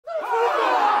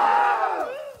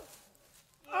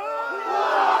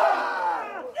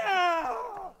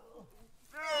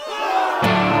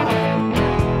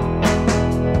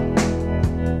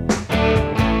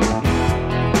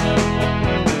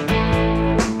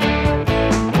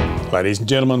Ladies and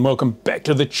gentlemen, welcome back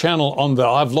to the channel.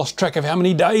 I've lost track of how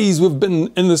many days we've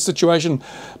been in this situation,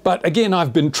 but again,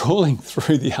 I've been trawling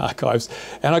through the archives,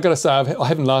 and I've got to say, I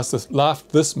haven't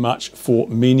laughed this much for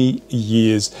many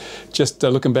years, just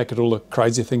looking back at all the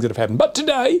crazy things that have happened. But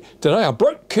today I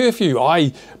broke curfew.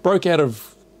 I broke out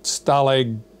of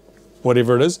Stalag,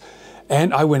 whatever it is,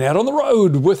 and I went out on the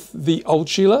road with the old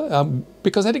Sheila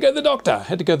because I had to go to the doctor.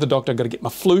 I've got to get my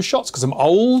flu shots because I'm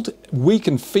old, weak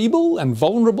and feeble and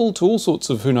vulnerable to all sorts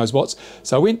of who knows what's.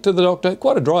 So I went to the doctor,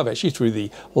 quite a drive actually, through the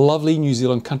lovely New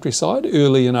Zealand countryside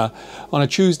early on a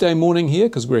Tuesday morning here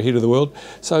because we're ahead of the world.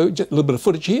 So just a little bit of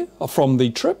footage here from the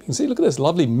trip. You can see, look at this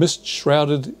lovely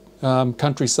mist-shrouded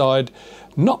countryside.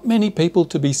 Not many people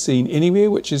to be seen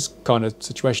anywhere, which is kind of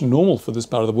situation normal for this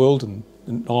part of the world and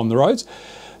on the roads.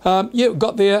 Yeah,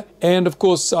 got there, and of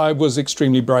course I was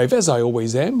extremely brave, as I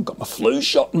always am. Got my flu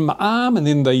shot in my arm, and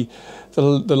then the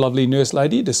lovely nurse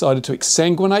lady decided to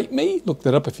exsanguinate me. Look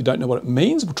that up if you don't know what it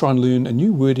means. We'll try and learn a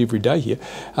new word every day here.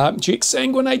 She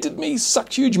exsanguinated me,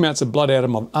 sucked huge amounts of blood out of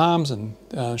my arms, and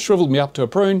shriveled me up to a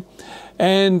prune.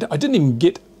 And I didn't even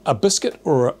get a biscuit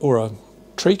or a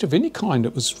treat of any kind.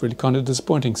 It was really kind of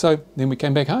disappointing. So then we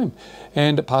came back home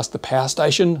and passed the power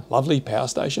station, lovely power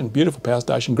station, beautiful power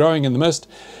station, growing in the mist.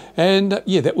 And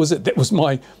yeah, that was it. That was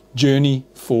my journey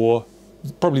for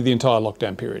probably the entire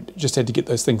lockdown period. Just had to get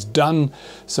those things done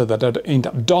so that I don't end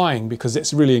up dying, because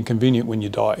that's really inconvenient when you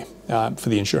die for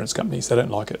the insurance companies. They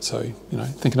don't like it. So, you know,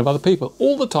 thinking of other people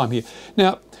all the time here.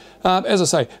 Now, as I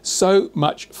say, so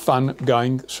much fun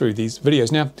going through these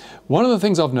videos. Now, one of the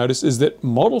things I've noticed is that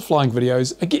model flying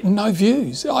videos are getting no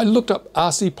views. I looked up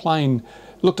RC plane,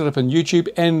 looked it up on YouTube,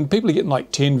 and people are getting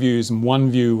like 10 views and 1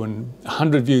 view and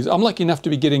 100 views. I'm lucky enough to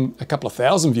be getting a couple of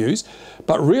thousand views,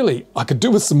 but really I could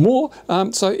do with some more.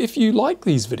 So if you like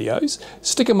these videos,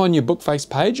 stick them on your Bookface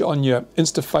page, on your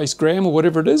Instafacegram or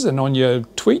whatever it is, and on your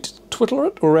Twitter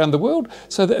it around the world,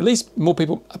 so that at least more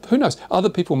people, who knows, other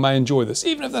people may enjoy this.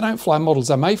 Even if they don't fly models,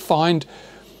 they may find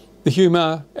the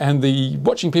humour and the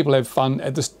watching people have fun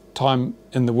at this time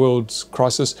in the world's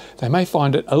crisis. They may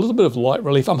find it a little bit of light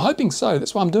relief. I'm hoping so.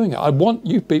 That's why I'm doing it. I want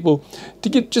you people to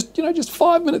get just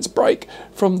 5 minutes break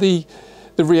from the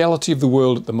reality of the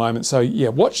world at the moment. So yeah,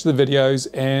 watch the videos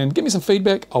and give me some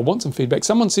feedback. I want some feedback.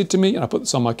 Someone said to me, and I put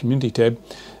this on my community tab,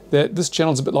 that this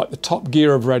channel's a bit like the Top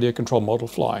Gear of radio control model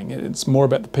flying. It's more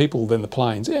about the people than the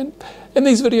planes. And in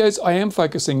these videos, I am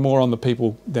focusing more on the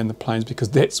people than the planes, because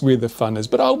that's where the fun is.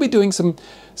 But I'll be doing some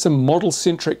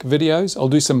model-centric videos. I'll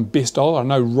do some best of. I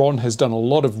know Ron has done a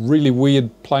lot of really weird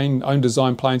own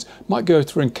design planes. Might go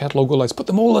through and catalogue all those, put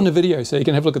them all in a video so you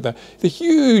can have a look at the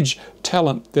huge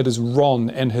talent that is Ron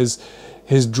and his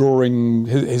drawing,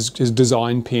 his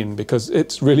design pen, because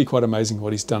it's really quite amazing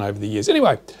what he's done over the years.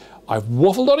 Anyway, I've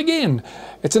waffled on again.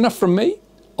 It's enough from me.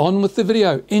 On with the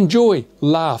video. Enjoy,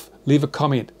 laugh, leave a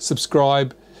comment,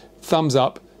 subscribe, thumbs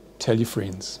up, tell your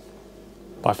friends.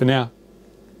 Bye for now.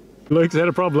 Luke's had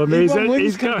a problem. He's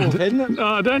going. Oh,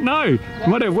 I don't know. He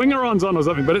might have winger-ons on or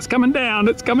something, but it's coming down.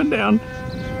 It's coming down.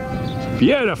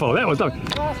 Beautiful. That was lovely.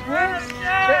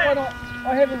 That one,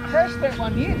 I haven't crashed that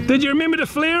one yet. Did you remember to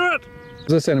flare it? What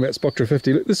was I saying about Spectra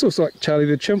 50? Look, this looks like Charlie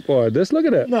the Chimp wired this. Look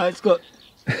at it. No, it's got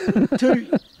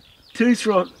two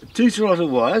throttle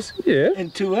wires, yeah,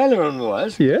 and 2 aileron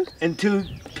wires, yeah, and 2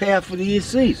 power for the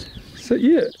ESCs. So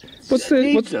yeah, what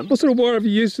sort of wire have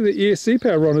you used for the ESC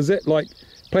power, Ron? Is that like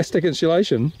plastic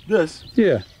insulation? This?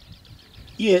 Yeah.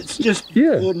 Yeah, it's just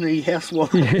ordinary house wire.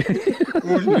 Yeah.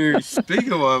 Ordinary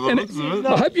speaker wire, by the looks of it.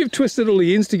 I hope you've twisted all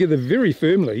the ends together very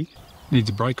firmly. Needs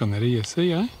a brake on that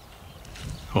ESC, eh?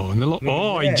 Oh,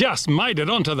 and he just made it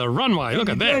onto the runway. Look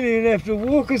at that. You don't even have to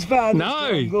walk as far.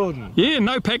 No. Gordon. Yeah,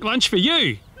 no packed lunch for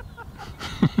you.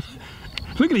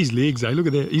 Look at his legs, eh? Look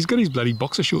at that. He's got his bloody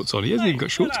boxer shorts on. He hasn't even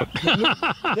got shorts on.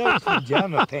 Those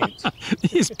pyjama pants.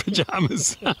 His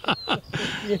pyjamas.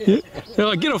 Yeah.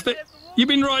 Oh, get off that. You've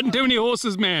been riding too many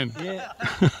horses, man. Yeah.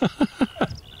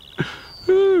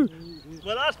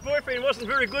 My last boyfriend wasn't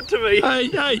very good to me.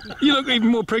 Hey, you look even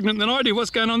more pregnant than I do.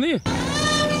 What's going on there?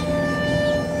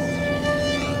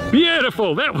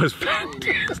 Beautiful, that was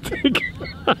fantastic.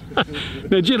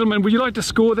 Now, gentlemen, would you like to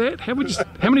score that? How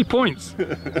many points?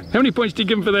 How many points do you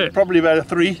give him for that? Probably about a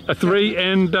 3. A 3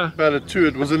 and... about a 2,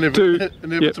 it was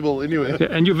inevitable anyway. Yeah,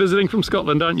 and you're visiting from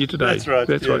Scotland, aren't you, today? That's right.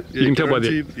 That's right. You can tell by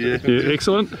that. Yeah,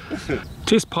 excellent.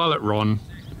 Test pilot Ron.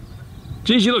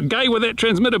 Geez, you look gay with that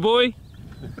transmitter, boy.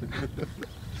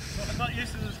 I'm not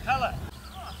used to this colour.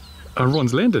 Oh,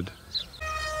 Ron's landed.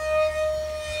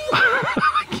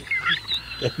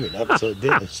 That went upside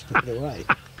down straight away.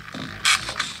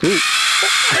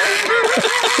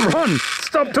 Ron,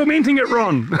 stop tormenting it,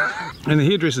 Ron. And the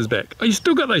hairdresser's back. Oh, you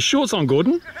still got those shorts on,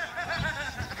 Gordon?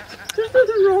 There's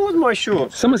nothing wrong with my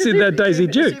shorts. Someone said they're Daisy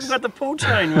Dukes. You've got the pull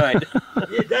chain, mate.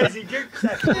 Yeah, Daisy Dukes.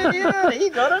 Yeah, you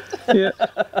got it. Yeah.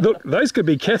 Look, those could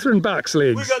be Catherine Buck's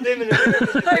legs. We got them in the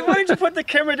Hey, why don't you put the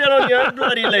camera down on your own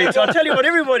bloody legs? I'll tell you what,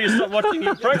 everybody will stop watching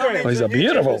your program. These are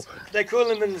beautiful. They call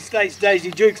them in the States Daisy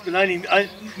Dukes, but only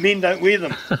men don't wear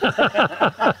them.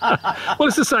 Well,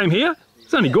 it's the same here.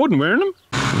 It's only Gordon wearing them.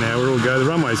 Now we're all go. The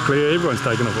runway's clear. Everyone's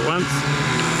taken off at once.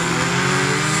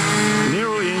 Near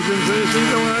all the engines. There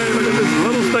she's away. Look at this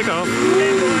little stick off.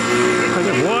 Take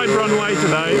a wide runway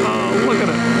today. Oh, look at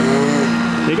it.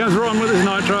 Here goes Ron with his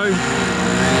nitro.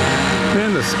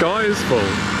 And the sky is full.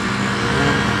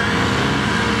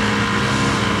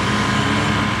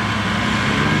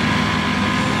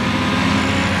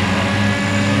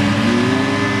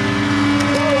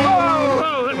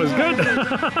 Oh, that was good.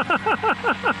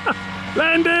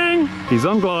 Landing! He's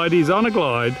on glide, he's on a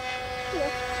glide.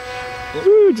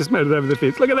 Ooh, just made it over the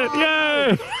fence. Look at that,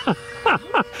 yay!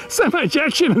 So much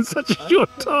action in such a short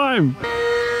time.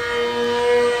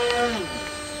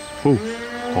 Ooh.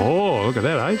 Oh, look at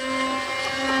that, eh?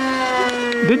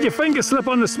 Did your finger slip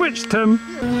on the switch, Tim?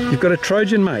 You've got a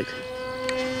Trojan, mate.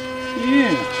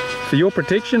 Yeah. For your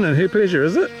protection and her pleasure,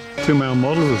 is it? Two male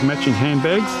models with matching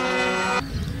handbags.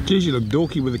 Geez, you look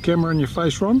dorky with the camera in your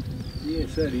face, Ron. Yeah,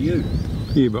 so do you.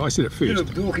 Yeah, but I said it You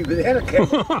first. look dorky without a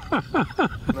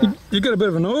camera. You got a bit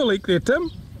of an oil leak there, Tim.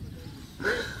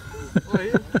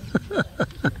 Don't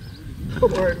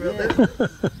worry about that.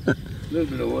 A little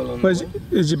bit of oil on the wing.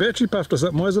 Is your battery puffed or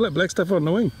something? Why is all that black stuff on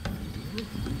the wing?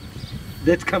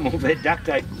 That's come off that duct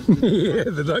tape. Yeah,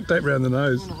 the duct tape around the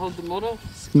nose. Want to hold the model?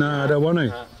 No, I don't want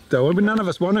to. Don't want, but none of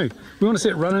us want to. We want to see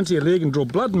it run into your leg and draw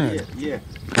blood, man. Yeah.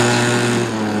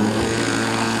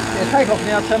 Yeah, take off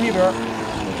now, Timmy, bro.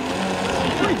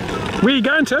 Where you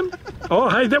going, Tim? Oh,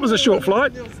 hey, that was a short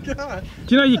flight. Do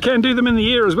you know you can do them in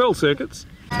the air as well, circuits?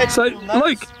 So,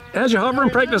 Luke, how's your hovering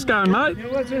practice going, mate?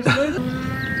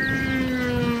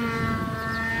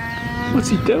 What's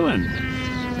he doing?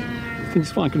 I think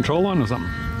he's flying control line or something.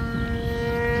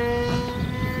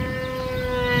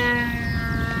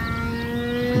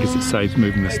 I guess it saves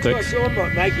moving the sticks. I'm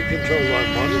not making control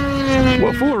line model.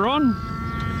 What for, Ron?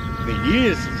 It's been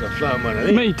years since I've flown one of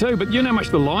these. Me too, but you know how much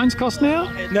the lines cost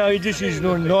now? No, you just use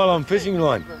a nylon fishing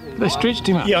line. They stretch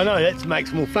too much. Yeah, I know, that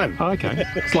makes more fun. Oh, okay.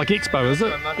 It's like Expo, is it?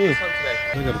 Yeah.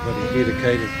 I got a bloody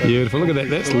dedicated. Beautiful. Look at that.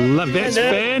 That's love. That's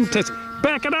fantastic.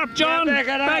 Back it up, John. Yeah, back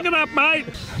it up. Back it up, mate.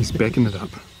 He's backing it up.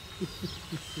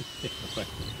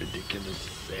 Ridiculous.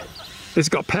 It's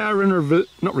got power in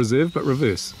not reserve, but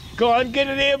reverse. Go on, get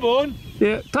it airborne.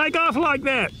 Yeah, take off like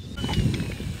that.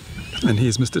 And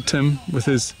here's Mr. Tim with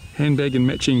his handbag and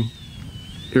matching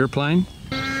aeroplane.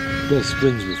 Those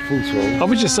springs was full throttle. I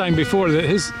was just saying before that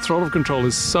his throttle control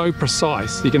is so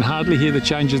precise, you can hardly hear the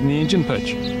changes in the engine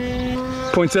pitch.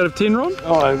 Points out of 10, Ron?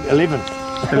 Oh, 11.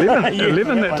 11? Yeah,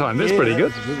 11 that one. time, that's Yeah, pretty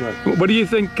good. that's a good one. What do you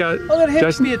think, Oh, that has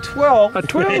Jason? to be a 12. A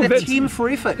 12, And a that's 10 for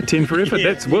effort. 10 for effort,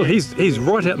 that's, well, he's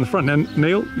right out in the front. Now,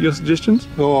 Neil, your suggestions?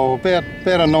 Oh, about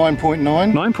a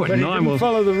 9.9. 9.9, But he didn't well,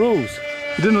 follow the rules.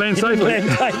 it didn't land He didn't safely. land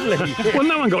safely. Well,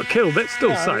 no one got killed, that's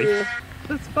still safe. Yeah.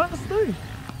 That's fast too.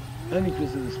 Only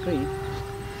because of the speed.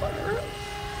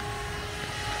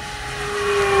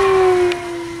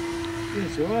 Yeah,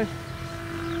 it's alright.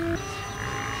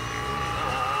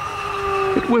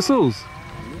 It whistles.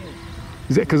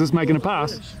 Is that because it's making a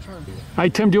pass? Hey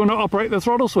Tim, do you want to operate the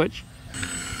throttle switch?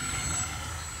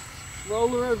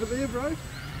 Roller over there, bro.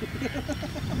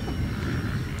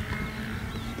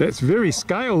 That's very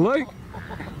scale, Luke.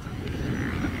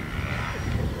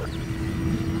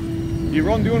 You,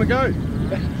 Ron, do you want to go?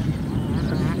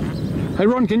 Hey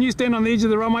Ron, can you stand on the edge of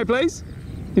the runway, please?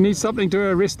 You need something to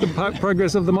arrest the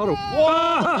progress of the model.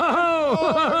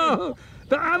 Whoa!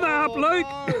 The other up, Luke!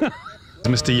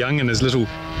 Mr. Young and his little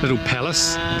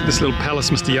palace. This little palace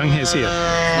Mr. Young has here.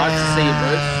 Nice to see you,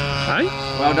 Bruce. Hey?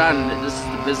 Well done. This is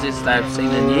the busiest day I've seen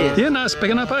in years. Yeah, no, it's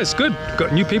picking up. It's good.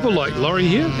 Got new people like Laurie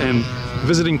here and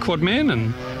visiting Quadman,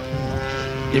 and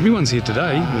everyone's here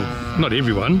today. Well, not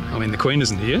everyone. I mean, the Queen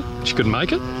isn't here. She couldn't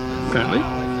make it, apparently.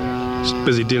 She's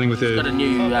busy dealing with Got a her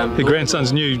new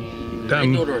grandson's new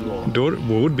daughter-in-law. daughter,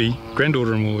 well, would be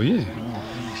granddaughter-in-law. Yeah.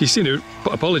 She sent her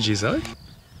apologies though,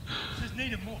 Just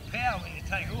needed more power when you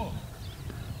take off.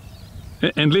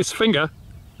 and less finger,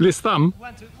 less thumb.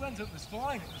 Once it was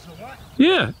flying, it was alright.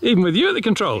 Yeah, even with you at the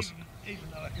controls. Even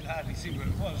though I could hardly see where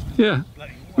it was. Yeah,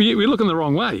 Bloody white. we're looking the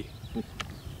wrong way.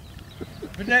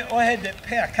 But I had that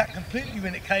power cut completely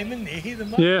when it came in there. Hear the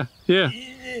motor? Yeah, yeah.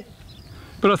 Yeah.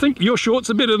 But I think your shorts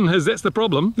are better than his, that's the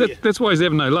problem. That's why he's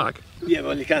having no luck. Yeah,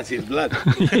 well, you can't see his blood.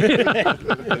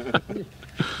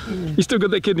 You still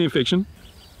got that kidney infection?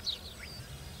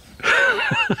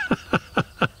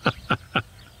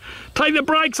 Take the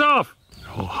brakes off!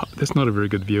 Oh, that's not a very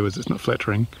good view, is it? It's not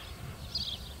flattering.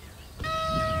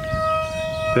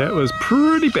 That was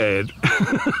pretty bad.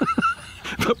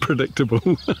 But predictable.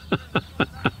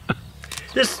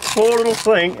 This poor little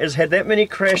thing has had that many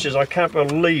crashes, I can't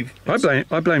believe. I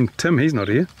blame Tim, he's not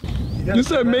here. You're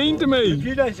so mean to If me.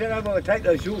 you don't shut up, I'll take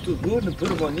those shorts off Gordon and put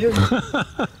them on you.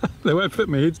 They won't fit,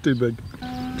 my head's too big.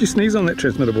 Did you sneeze on that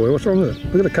transmitter, boy? What's wrong with it?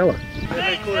 Look at the colour.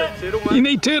 They call it turtle mode. You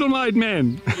need turtle mode,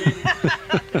 man.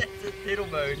 It's turtle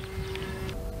mode.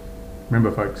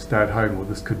 Remember folks, stay at home or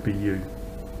this could be you.